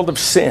the world of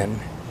sin.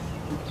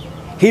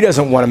 He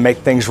doesn't want to make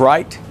things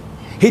right.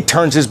 He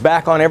turns his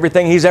back on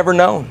everything he's ever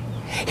known.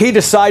 He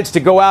decides to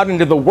go out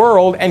into the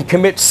world and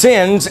commit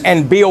sins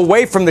and be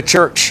away from the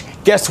church.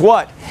 Guess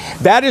what?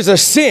 That is a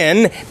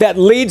sin that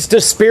leads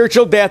to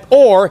spiritual death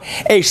or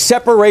a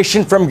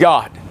separation from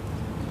God.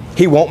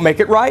 He won't make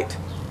it right.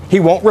 He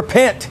won't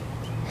repent.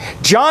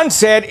 John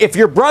said, if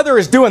your brother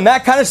is doing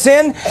that kind of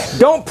sin,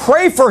 don't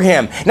pray for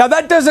him. Now,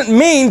 that doesn't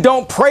mean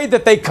don't pray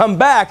that they come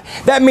back.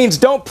 That means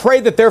don't pray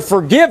that they're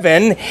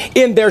forgiven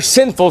in their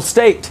sinful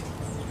state.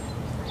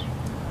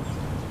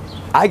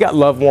 I got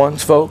loved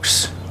ones,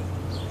 folks.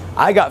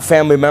 I got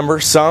family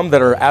members, some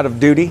that are out of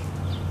duty.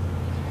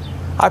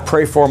 I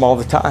pray for them all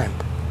the time.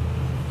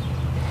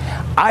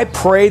 I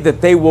pray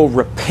that they will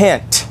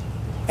repent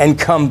and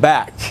come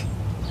back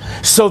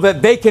so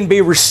that they can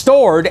be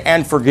restored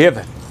and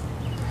forgiven.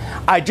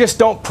 I just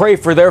don't pray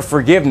for their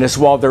forgiveness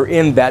while they're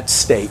in that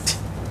state,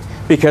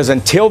 because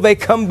until they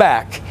come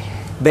back,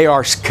 they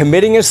are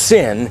committing a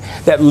sin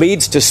that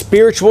leads to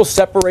spiritual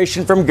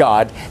separation from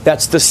God.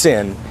 That's the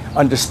sin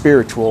unto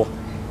spiritual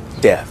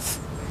death.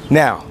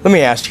 Now, let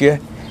me ask you,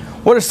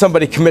 what if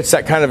somebody commits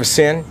that kind of a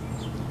sin?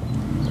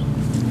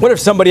 What if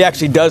somebody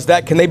actually does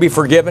that? Can they be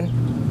forgiven?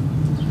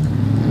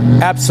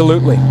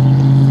 Absolutely.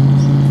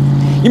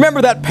 You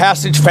remember that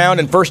passage found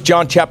in 1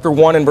 John chapter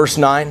 1 and verse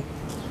 9?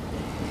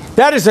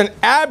 That is an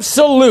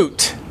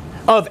absolute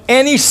of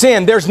any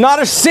sin. There's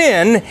not a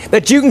sin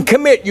that you can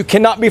commit you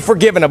cannot be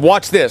forgiven of.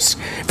 Watch this.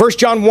 1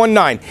 John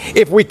 1:9.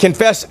 If we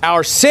confess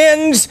our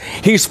sins,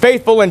 He's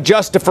faithful and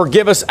just to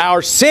forgive us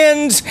our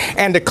sins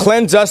and to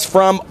cleanse us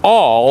from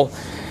all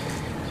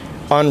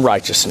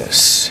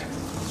unrighteousness.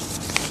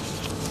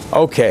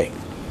 Okay.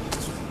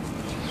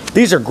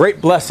 These are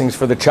great blessings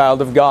for the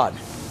child of God.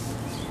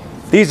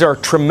 These are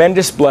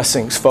tremendous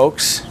blessings,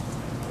 folks.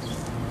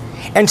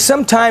 And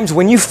sometimes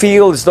when you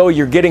feel as though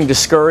you're getting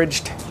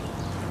discouraged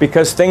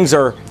because things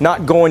are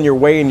not going your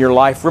way in your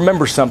life,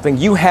 remember something.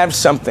 You have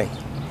something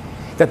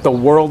that the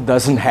world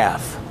doesn't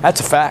have.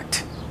 That's a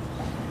fact.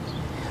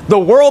 The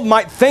world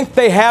might think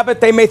they have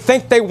it. They may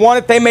think they want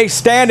it. They may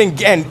stand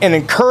and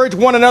encourage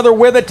one another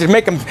with it to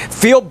make them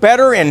feel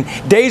better in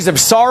days of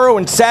sorrow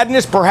and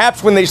sadness,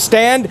 perhaps when they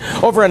stand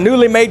over a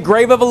newly made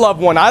grave of a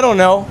loved one. I don't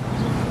know.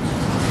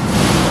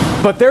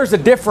 But there's a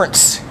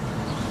difference.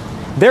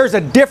 There's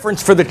a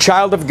difference for the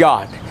child of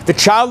God. The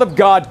child of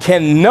God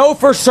can know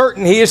for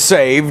certain he is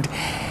saved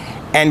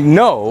and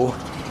know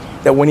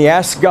that when he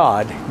asks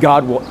God,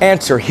 God will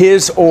answer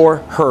his or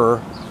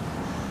her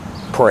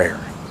prayer.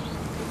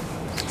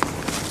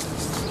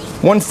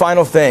 One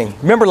final thing.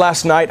 Remember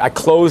last night I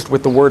closed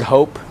with the word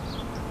hope?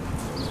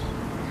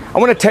 I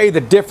want to tell you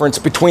the difference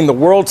between the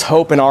world's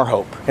hope and our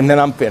hope, and then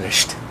I'm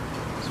finished.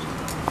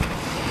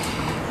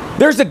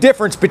 There's a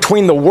difference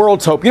between the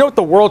world's hope. You know what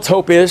the world's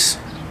hope is?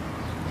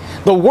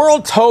 The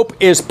world's hope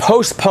is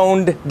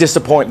postponed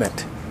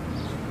disappointment.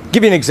 I'll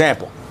give you an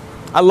example.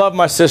 I love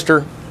my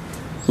sister.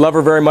 Love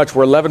her very much.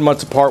 We're 11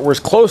 months apart. We're as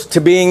close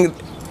to being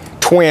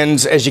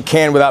twins as you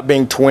can without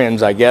being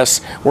twins, I guess.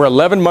 We're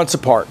 11 months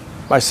apart,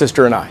 my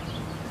sister and I.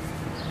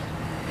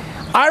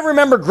 I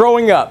remember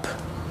growing up,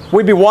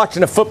 we'd be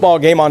watching a football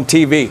game on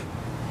TV,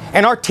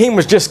 and our team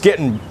was just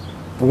getting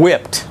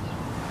whipped,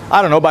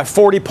 I don't know, by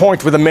 40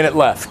 points with a minute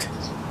left.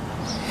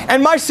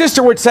 And my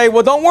sister would say,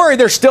 well, don't worry,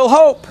 there's still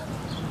hope.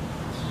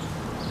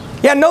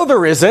 Yeah, no,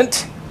 there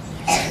isn't.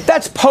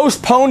 That's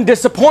postponed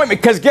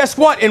disappointment, because guess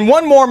what? In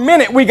one more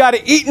minute, we got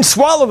to eat and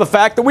swallow the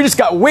fact that we just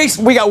got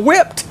wasted, we got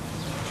whipped.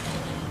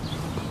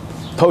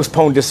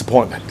 Postponed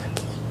disappointment.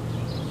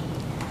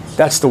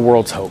 That's the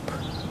world's hope.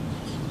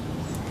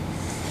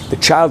 The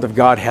child of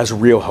God has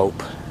real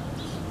hope.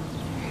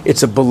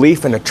 It's a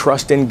belief and a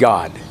trust in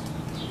God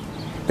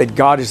that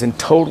God is in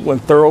total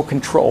and thorough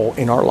control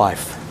in our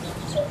life,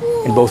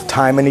 in both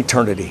time and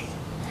eternity.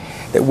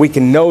 That we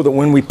can know that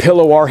when we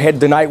pillow our head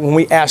tonight, when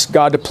we ask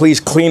God to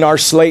please clean our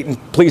slate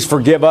and please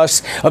forgive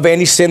us of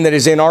any sin that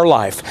is in our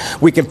life,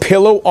 we can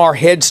pillow our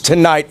heads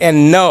tonight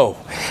and know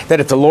that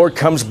if the Lord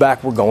comes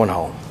back, we're going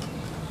home.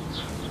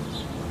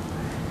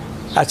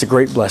 That's a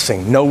great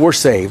blessing. Know we're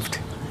saved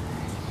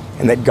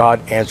and that God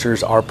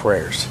answers our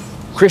prayers.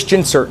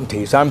 Christian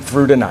certainties. I'm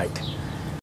through tonight.